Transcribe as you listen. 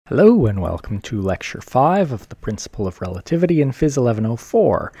Hello and welcome to Lecture 5 of the Principle of Relativity in PHYS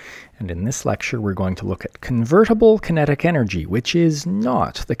 1104. And in this lecture we're going to look at convertible kinetic energy, which is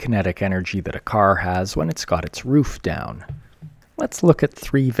not the kinetic energy that a car has when it's got its roof down. Let's look at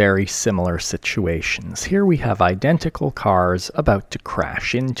three very similar situations. Here we have identical cars about to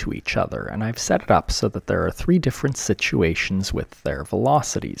crash into each other, and I've set it up so that there are three different situations with their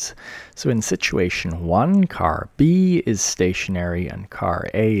velocities. So in situation 1, car B is stationary and car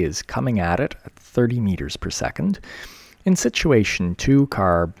A is coming at it at 30 meters per second. In situation 2,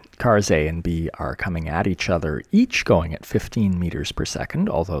 cars A and B are coming at each other, each going at 15 meters per second,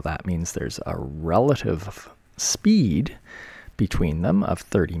 although that means there's a relative speed between them of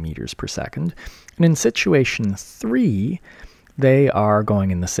 30 meters per second. And in situation 3, they are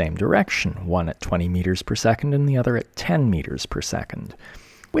going in the same direction, one at 20 meters per second and the other at 10 meters per second.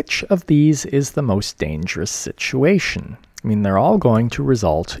 Which of these is the most dangerous situation? I mean, they're all going to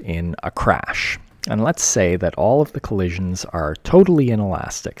result in a crash. And let's say that all of the collisions are totally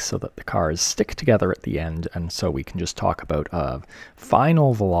inelastic so that the cars stick together at the end, and so we can just talk about a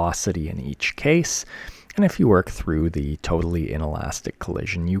final velocity in each case. And if you work through the totally inelastic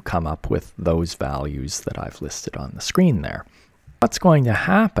collision, you come up with those values that I've listed on the screen there. What's going to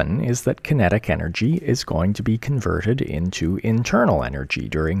happen is that kinetic energy is going to be converted into internal energy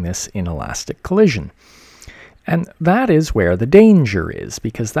during this inelastic collision. And that is where the danger is,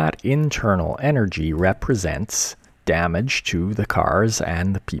 because that internal energy represents damage to the cars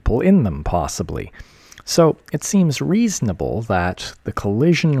and the people in them, possibly. So it seems reasonable that the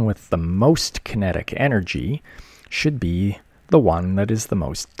collision with the most kinetic energy should be the one that is the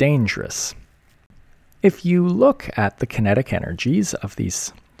most dangerous. If you look at the kinetic energies of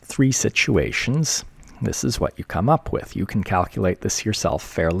these three situations, this is what you come up with. You can calculate this yourself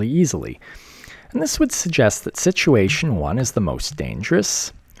fairly easily. And this would suggest that situation 1 is the most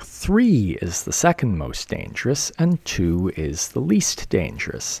dangerous, 3 is the second most dangerous, and 2 is the least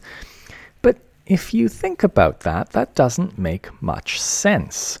dangerous. But if you think about that, that doesn't make much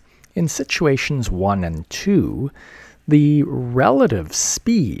sense. In situations 1 and 2, the relative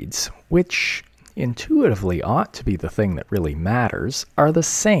speeds, which intuitively ought to be the thing that really matters, are the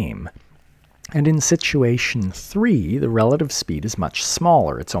same. And in situation 3, the relative speed is much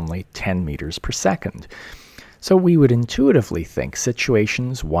smaller. It's only 10 meters per second. So we would intuitively think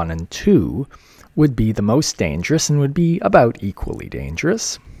situations 1 and 2 would be the most dangerous and would be about equally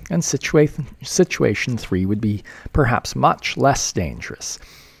dangerous. And situation 3 would be perhaps much less dangerous.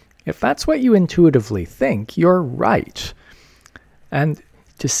 If that's what you intuitively think, you're right. And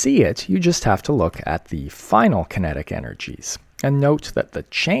to see it, you just have to look at the final kinetic energies. And note that the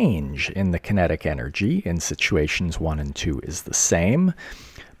change in the kinetic energy in situations 1 and 2 is the same,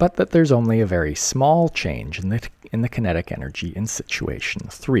 but that there's only a very small change in the kinetic energy in situation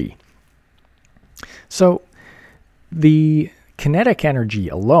 3. So the kinetic energy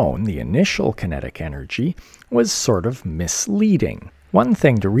alone, the initial kinetic energy, was sort of misleading. One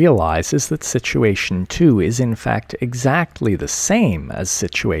thing to realize is that situation 2 is in fact exactly the same as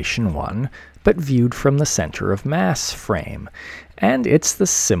situation 1, but viewed from the center of mass frame. And it's the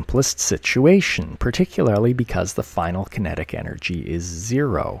simplest situation, particularly because the final kinetic energy is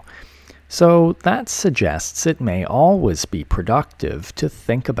 0. So that suggests it may always be productive to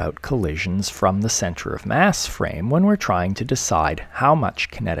think about collisions from the center of mass frame when we're trying to decide how much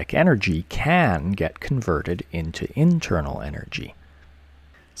kinetic energy can get converted into internal energy.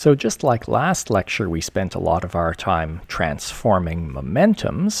 So just like last lecture, we spent a lot of our time transforming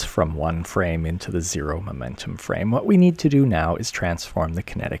momentums from one frame into the 0 momentum frame. What we need to do now is transform the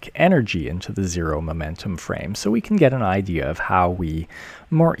kinetic energy into the 0 momentum frame so we can get an idea of how we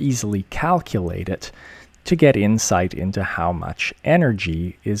more easily calculate it to get insight into how much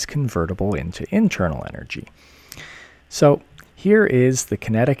energy is convertible into internal energy. So here is the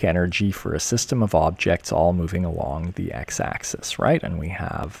kinetic energy for a system of objects all moving along the x-axis, right? And we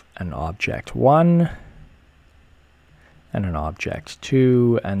have an object 1 and an object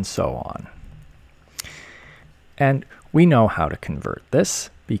 2 and so on. And we know how to convert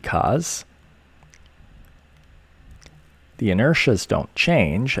this because the inertias don't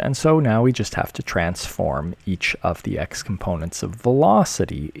change, and so now we just have to transform each of the x components of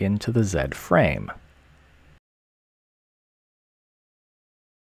velocity into the z frame.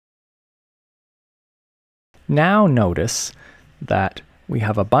 Now notice that we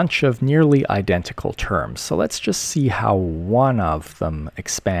have a bunch of nearly identical terms, so let's just see how one of them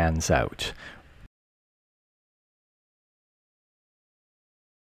expands out.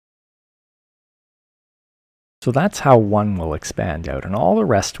 So that's how one will expand out, and all the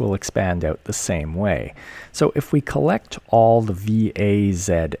rest will expand out the same way. So if we collect all the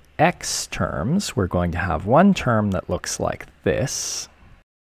VAZX terms, we're going to have one term that looks like this.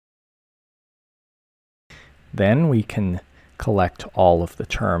 Then we can collect all of the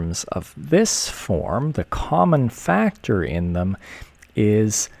terms of this form. The common factor in them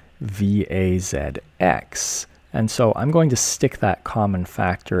is VAZX. And so I'm going to stick that common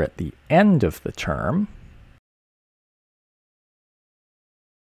factor at the end of the term.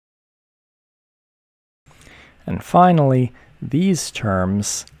 And finally, these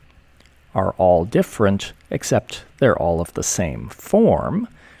terms are all different, except they're all of the same form.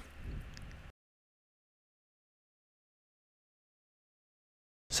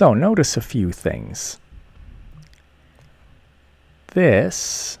 So notice a few things.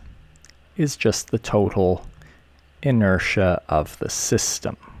 This is just the total inertia of the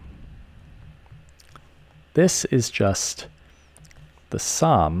system. This is just the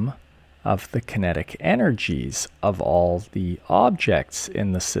sum of the kinetic energies of all the objects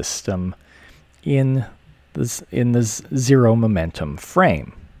in the system in the zero momentum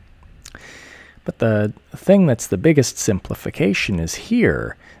frame. But the thing that's the biggest simplification is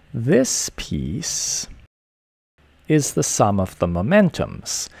here. This piece is the sum of the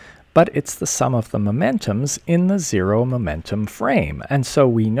momentums, but it's the sum of the momentums in the zero momentum frame. And so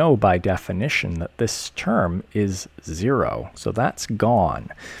we know by definition that this term is zero. So that's gone.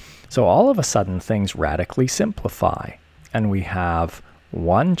 So all of a sudden things radically simplify, and we have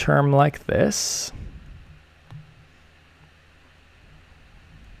one term like this,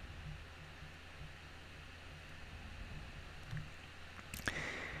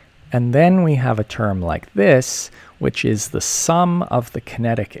 and then we have a term like this, which is the sum of the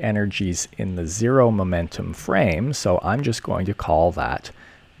kinetic energies in the zero momentum frame. So I'm just going to call that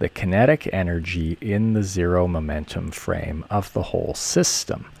the kinetic energy in the zero momentum frame of the whole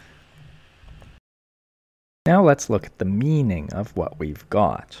system. Now let's look at the meaning of what we've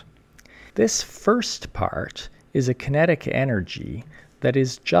got. This first part is a kinetic energy that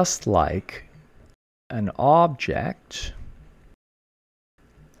is just like an object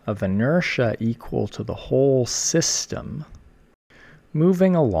of inertia equal to the whole system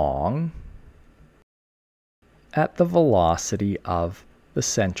moving along at the velocity of the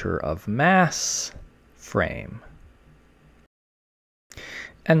center of mass frame.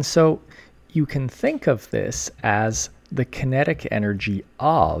 And so you can think of this as the kinetic energy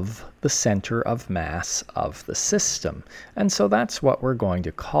of the center of mass of the system. And so that's what we're going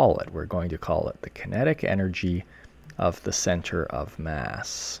to call it. We're going to call it the kinetic energy of the center of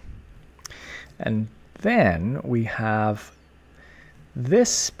mass. And then we have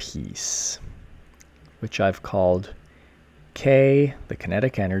this piece, which I've called K, the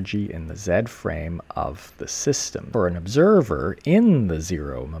kinetic energy in the Z frame of the system. For an observer in the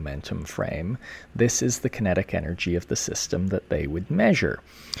zero momentum frame, this is the kinetic energy of the system that they would measure.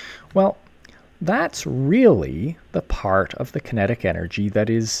 Well, that's really the part of the kinetic energy that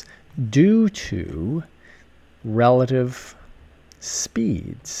is due to relative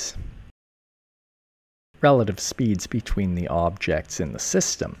speeds between the objects in the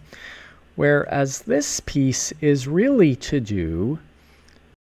system. Whereas this piece is really to do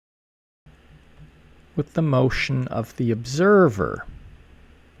with the motion of the observer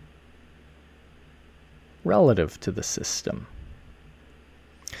relative to the system.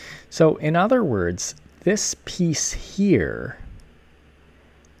 So in other words, this piece here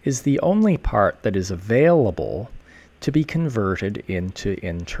is the only part that is available to be converted into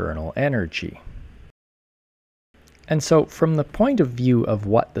internal energy. And so from the point of view of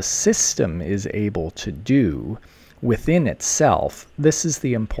what the system is able to do within itself, this is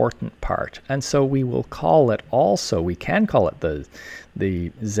the important part. And so we will call it also, we can call it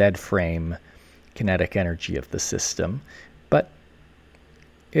the Z frame kinetic energy of the system, but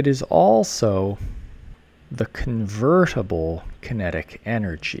it is also the convertible kinetic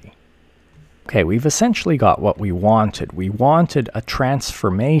energy. Okay, we've essentially got what we wanted. We wanted a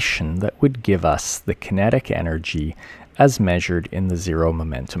transformation that would give us the kinetic energy as measured in the zero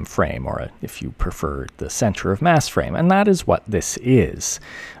momentum frame, or if you prefer, the center of mass frame. And that is what this is.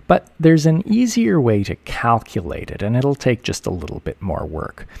 But there's an easier way to calculate it, and it'll take just a little bit more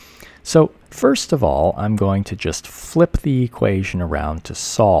work. So first of all, I'm going to just flip the equation around to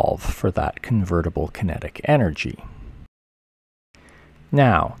solve for that convertible kinetic energy.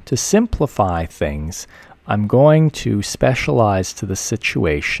 Now, to simplify things, I'm going to specialize to the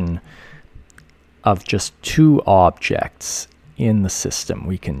situation of just two objects in the system.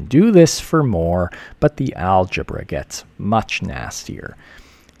 We can do this for more, but the algebra gets much nastier.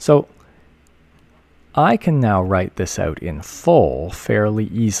 So I can now write this out in full fairly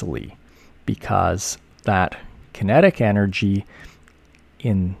easily, because that kinetic energy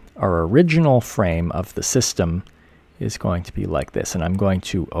in our original frame of the system is going to be like this. And I'm going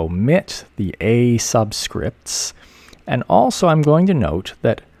to omit the A subscripts. And also I'm going to note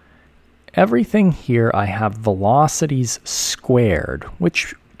that everything here I have velocities squared,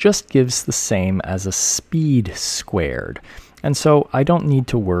 which just gives the same as a speed squared. And so I don't need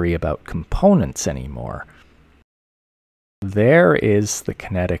to worry about components anymore. There is the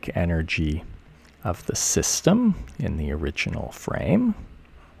kinetic energy of the system in the original frame.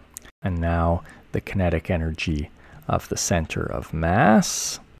 And now the kinetic energy of the center of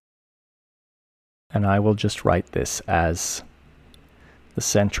mass. And I will just write this as the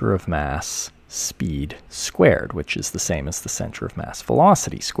center of mass speed squared, which is the same as the center of mass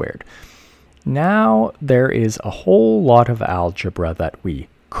velocity squared. Now there is a whole lot of algebra that we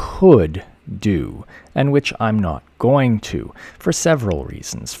could do, and which I'm not going to, for several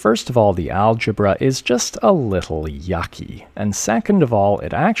reasons. First of all, the algebra is just a little yucky, and second of all,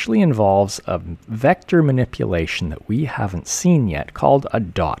 it actually involves a vector manipulation that we haven't seen yet called a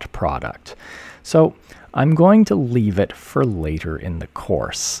dot product. So I'm going to leave it for later in the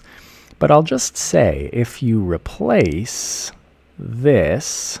course. But I'll just say, if you replace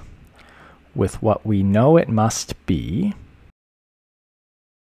this with what we know it must be,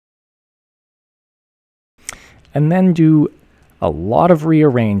 and then do a lot of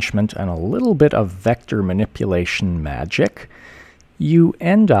rearrangement and a little bit of vector manipulation magic, you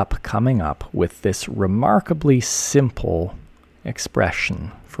end up coming up with this remarkably simple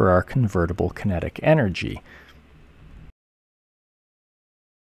expression for our convertible kinetic energy,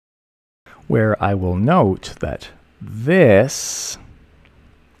 where I will note that this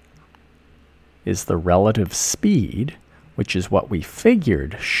is the relative speed, which is what we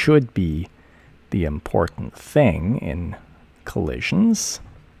figured should be the important thing in collisions.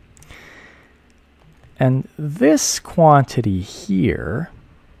 And this quantity here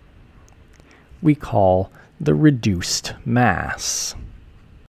we call the reduced mass,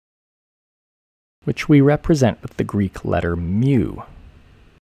 which we represent with the Greek letter mu.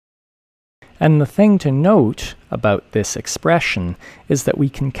 And the thing to note about this expression is that we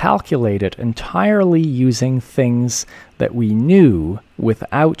can calculate it entirely using things that we knew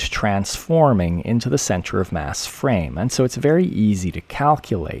without transforming into the center of mass frame. And so it's very easy to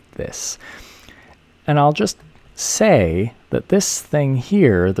calculate this. And I'll just say that this thing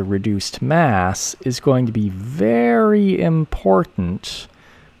here, the reduced mass, is going to be very important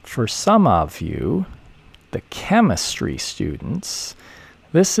for some of you, the chemistry students.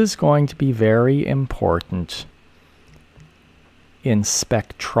 This is going to be very important in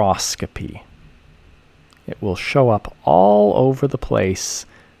spectroscopy. It will show up all over the place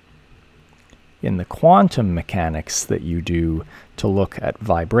in the quantum mechanics that you do to look at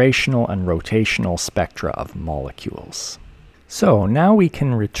vibrational and rotational spectra of molecules. So now we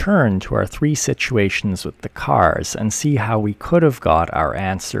can return to our three situations with the cars and see how we could have got our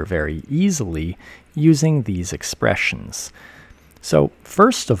answer very easily using these expressions. So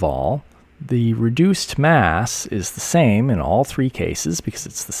first of all, the reduced mass is the same in all three cases because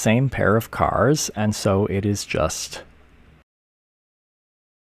it's the same pair of cars, and so it is just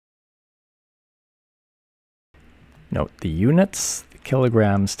note the units. The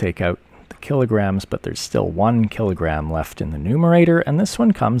kilograms take out the kilograms, but there's still 1 kilogram left in the numerator, and this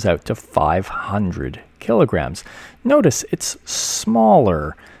one comes out to 500 kilograms. Notice it's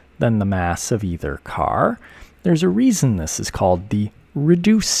smaller than the mass of either car. There's a reason this is called the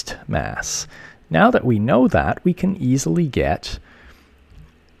reduced mass. Now that we know that, we can easily get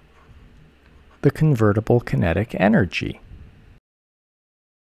the convertible kinetic energy.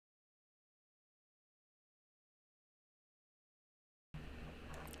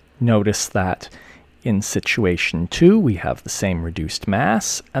 Notice that in situation 2, we have the same reduced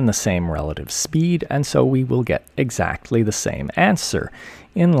mass and the same relative speed, and so we will get exactly the same answer,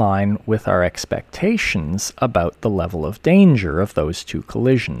 in line with our expectations about the level of danger of those two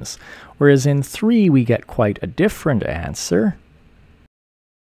collisions. Whereas in 3, we get quite a different answer.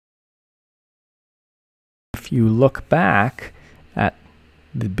 If you look back at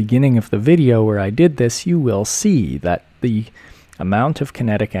the beginning of the video where I did this, you will see that the amount of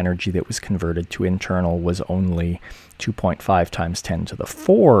kinetic energy that was converted to internal was only 2.5 times 10 to the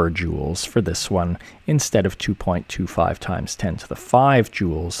 4 joules for this one, instead of 2.25 times 10 to the 5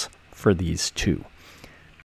 joules for these two.